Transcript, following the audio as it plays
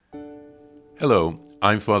Hello,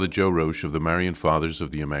 I'm Father Joe Roche of the Marian Fathers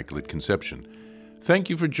of the Immaculate Conception. Thank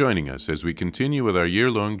you for joining us as we continue with our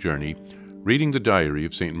year-long journey reading the diary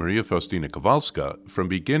of St. Maria Faustina Kowalska from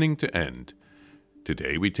beginning to end.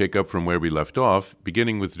 Today we take up from where we left off,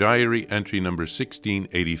 beginning with diary entry number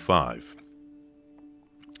 1685.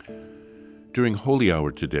 During Holy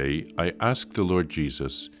Hour today, I asked the Lord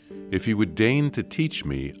Jesus if he would deign to teach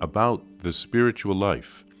me about the spiritual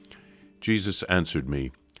life. Jesus answered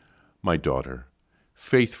me, "My daughter,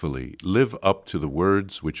 faithfully live up to the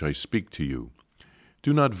words which I speak to you.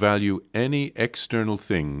 Do not value any external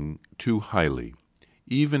thing too highly,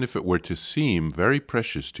 even if it were to seem very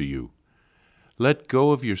precious to you. Let go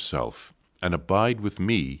of yourself and abide with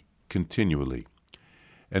me continually.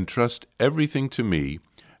 Entrust everything to me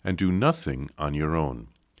and do nothing on your own,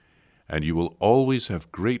 and you will always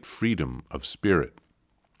have great freedom of spirit.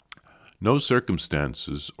 No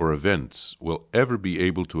circumstances or events will ever be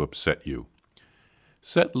able to upset you.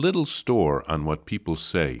 Set little store on what people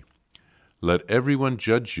say. Let everyone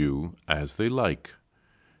judge you as they like.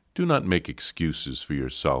 Do not make excuses for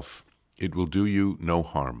yourself. It will do you no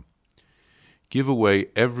harm. Give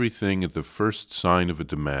away everything at the first sign of a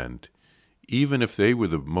demand, even if they were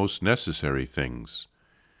the most necessary things.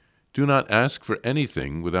 Do not ask for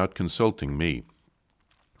anything without consulting me.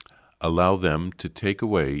 Allow them to take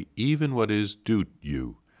away even what is due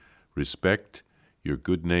you, respect, your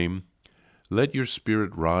good name. Let your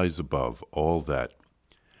spirit rise above all that.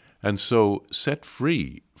 And so, set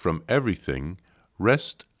free from everything,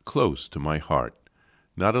 rest close to my heart,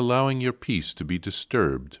 not allowing your peace to be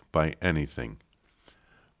disturbed by anything.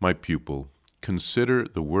 My pupil, consider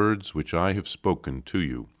the words which I have spoken to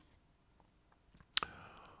you.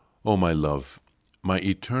 O my love, my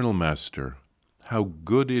eternal Master, how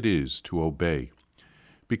good it is to obey,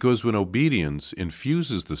 because when obedience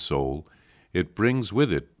infuses the soul, it brings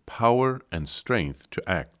with it power and strength to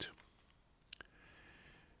act.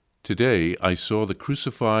 Today I saw the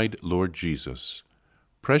crucified Lord Jesus.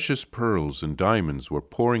 Precious pearls and diamonds were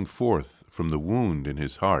pouring forth from the wound in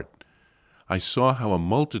his heart. I saw how a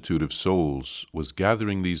multitude of souls was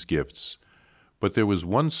gathering these gifts, but there was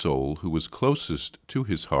one soul who was closest to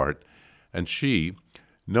his heart, and she,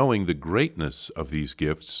 knowing the greatness of these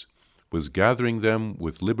gifts, was gathering them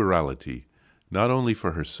with liberality, not only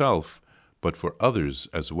for herself, but for others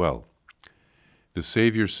as well. The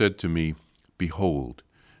Savior said to me, "Behold,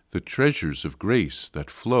 the treasures of grace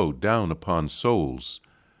that flow down upon souls,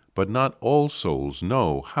 but not all souls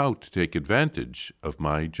know how to take advantage of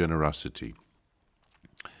my generosity."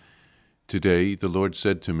 Today the Lord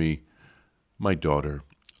said to me, "My daughter,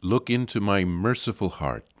 look into my merciful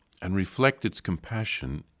heart, and reflect its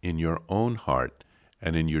compassion in your own heart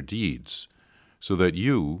and in your deeds, so that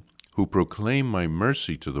you, who proclaim my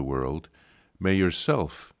mercy to the world, may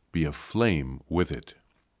yourself be aflame with it."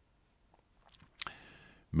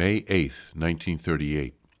 May 8th,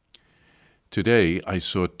 1938. Today I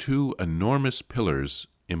saw two enormous pillars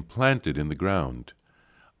implanted in the ground.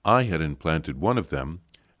 I had implanted one of them,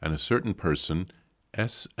 and a certain person,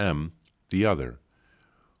 S.M., the other.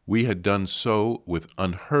 We had done so with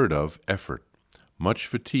unheard-of effort, much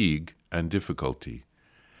fatigue and difficulty.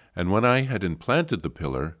 And when I had implanted the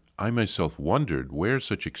pillar, I myself wondered where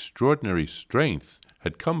such extraordinary strength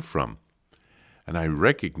had come from. And I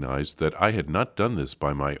recognized that I had not done this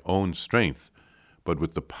by my own strength, but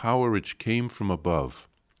with the power which came from above.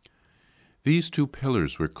 These two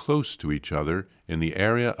pillars were close to each other in the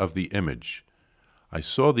area of the image. I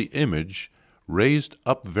saw the image raised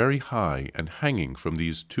up very high and hanging from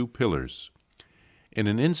these two pillars. In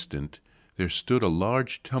an instant there stood a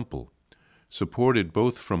large temple, supported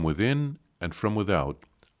both from within and from without,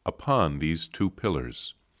 upon these two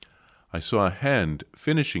pillars. I saw a hand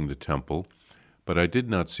finishing the temple, but I did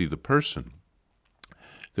not see the person.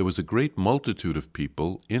 There was a great multitude of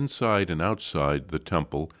people inside and outside the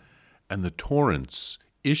temple, and the torrents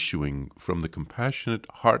issuing from the compassionate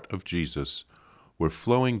heart of Jesus were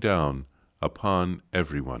flowing down upon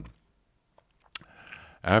everyone.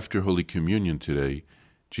 After Holy Communion today,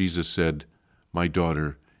 Jesus said, "My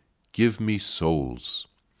daughter, give me souls.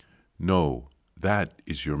 Know that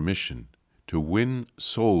is your mission, to win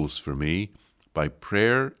souls for me by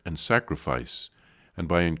prayer and sacrifice, and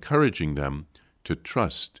by encouraging them to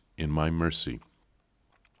trust in my mercy.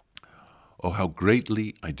 Oh, how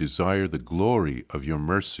greatly I desire the glory of your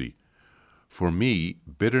mercy. For me,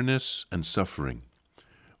 bitterness and suffering.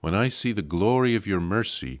 When I see the glory of your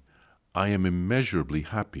mercy, I am immeasurably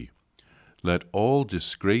happy. Let all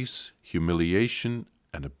disgrace, humiliation,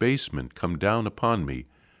 and abasement come down upon me,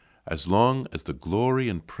 as long as the glory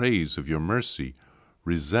and praise of your mercy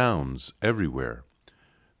resounds everywhere.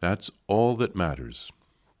 That's all that matters.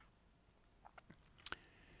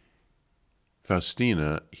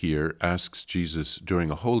 Faustina here asks Jesus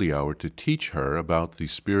during a holy hour to teach her about the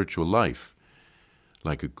spiritual life.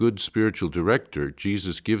 Like a good spiritual director,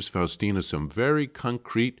 Jesus gives Faustina some very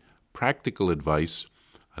concrete, practical advice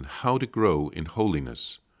on how to grow in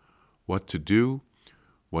holiness, what to do,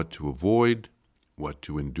 what to avoid, what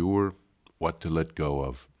to endure, what to let go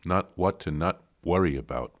of, what to not worry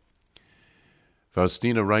about.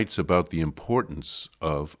 Faustina writes about the importance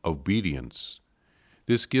of obedience.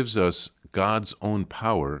 This gives us God's own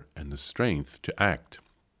power and the strength to act.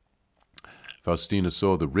 Faustina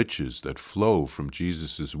saw the riches that flow from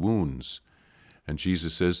Jesus' wounds, and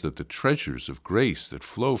Jesus says that the treasures of grace that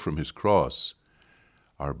flow from his cross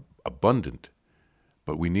are abundant,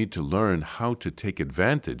 but we need to learn how to take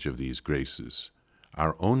advantage of these graces.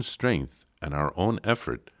 Our own strength and our own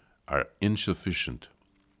effort are insufficient.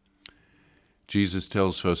 Jesus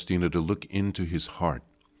tells Faustina to look into his heart.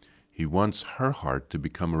 He wants her heart to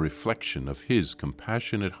become a reflection of his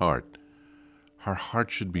compassionate heart. Her heart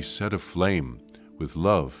should be set aflame with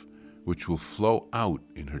love, which will flow out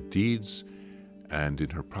in her deeds and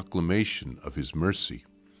in her proclamation of his mercy.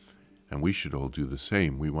 And we should all do the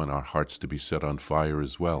same. We want our hearts to be set on fire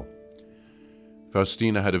as well.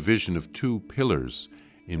 Faustina had a vision of 2 pillars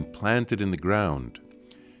implanted in the ground.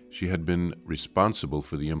 She had been responsible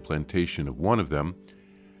for the implantation of one of them.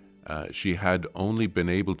 She had only been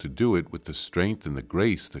able to do it with the strength and the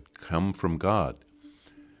grace that come from God.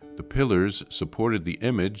 The pillars supported the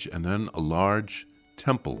image, and then a large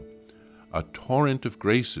temple. A torrent of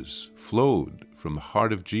graces flowed from the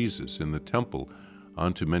heart of Jesus in the temple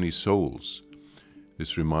onto many souls.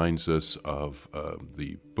 This reminds us of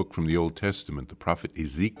the book from the Old Testament, the prophet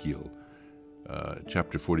Ezekiel,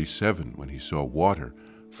 chapter 47, when he saw water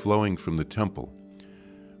flowing from the temple.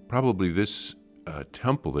 Probably this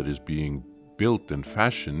temple that is being built and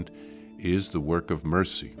fashioned is the work of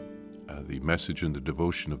mercy, the message and the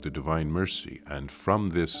devotion of the divine mercy. And from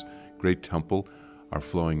this great temple are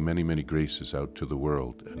flowing many, many graces out to the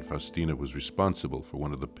world, and Faustina was responsible for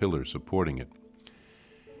one of the pillars supporting it.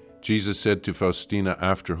 Jesus said to Faustina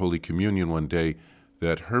after Holy Communion one day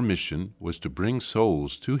that her mission was to bring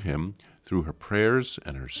souls to him through her prayers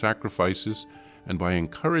and her sacrifices, and by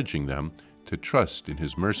encouraging them to trust in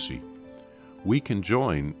his mercy. We can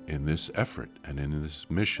join in this effort and in this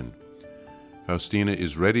mission. Faustina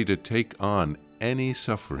is ready to take on any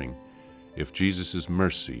suffering if Jesus'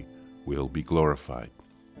 mercy will be glorified.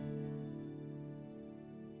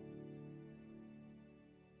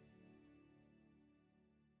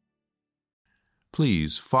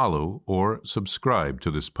 Please follow or subscribe to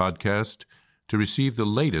this podcast to receive the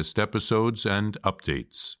latest episodes and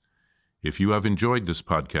updates. If you have enjoyed this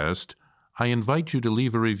podcast, I invite you to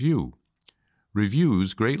leave a review.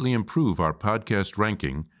 Reviews greatly improve our podcast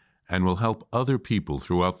ranking and will help other people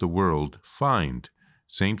throughout the world find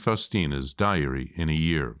St. Faustina's Diary in a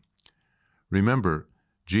Year. Remember,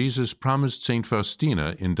 Jesus promised St.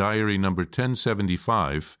 Faustina in Diary number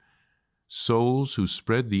 1075, souls who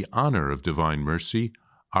spread the honor of divine mercy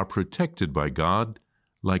are protected by God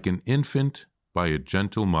like an infant by a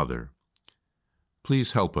gentle mother.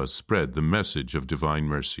 Please help us spread the message of divine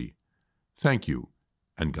mercy. Thank you,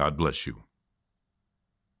 and God bless you.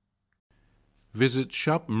 Visit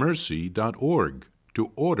shopmercy.org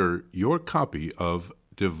to order your copy of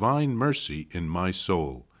Divine Mercy in My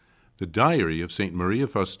Soul, the Diary of St. Maria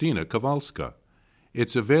Faustina Kowalska.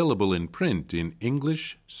 It's available in print in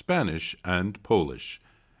English, Spanish, and Polish,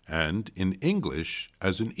 and in English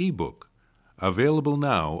as an e-book, available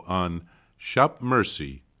now on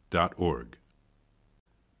shopmercy.org.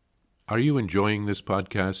 Are you enjoying this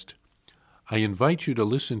podcast? I invite you to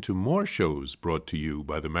listen to more shows brought to you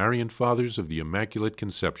by the Marian Fathers of the Immaculate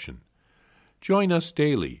Conception. Join us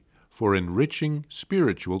daily for enriching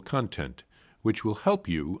spiritual content, which will help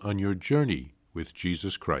you on your journey with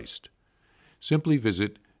Jesus Christ. Simply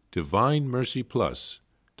visit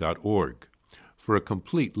DivineMercyPlus.org for a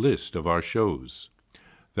complete list of our shows.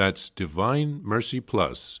 That's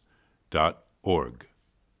DivineMercyPlus.org.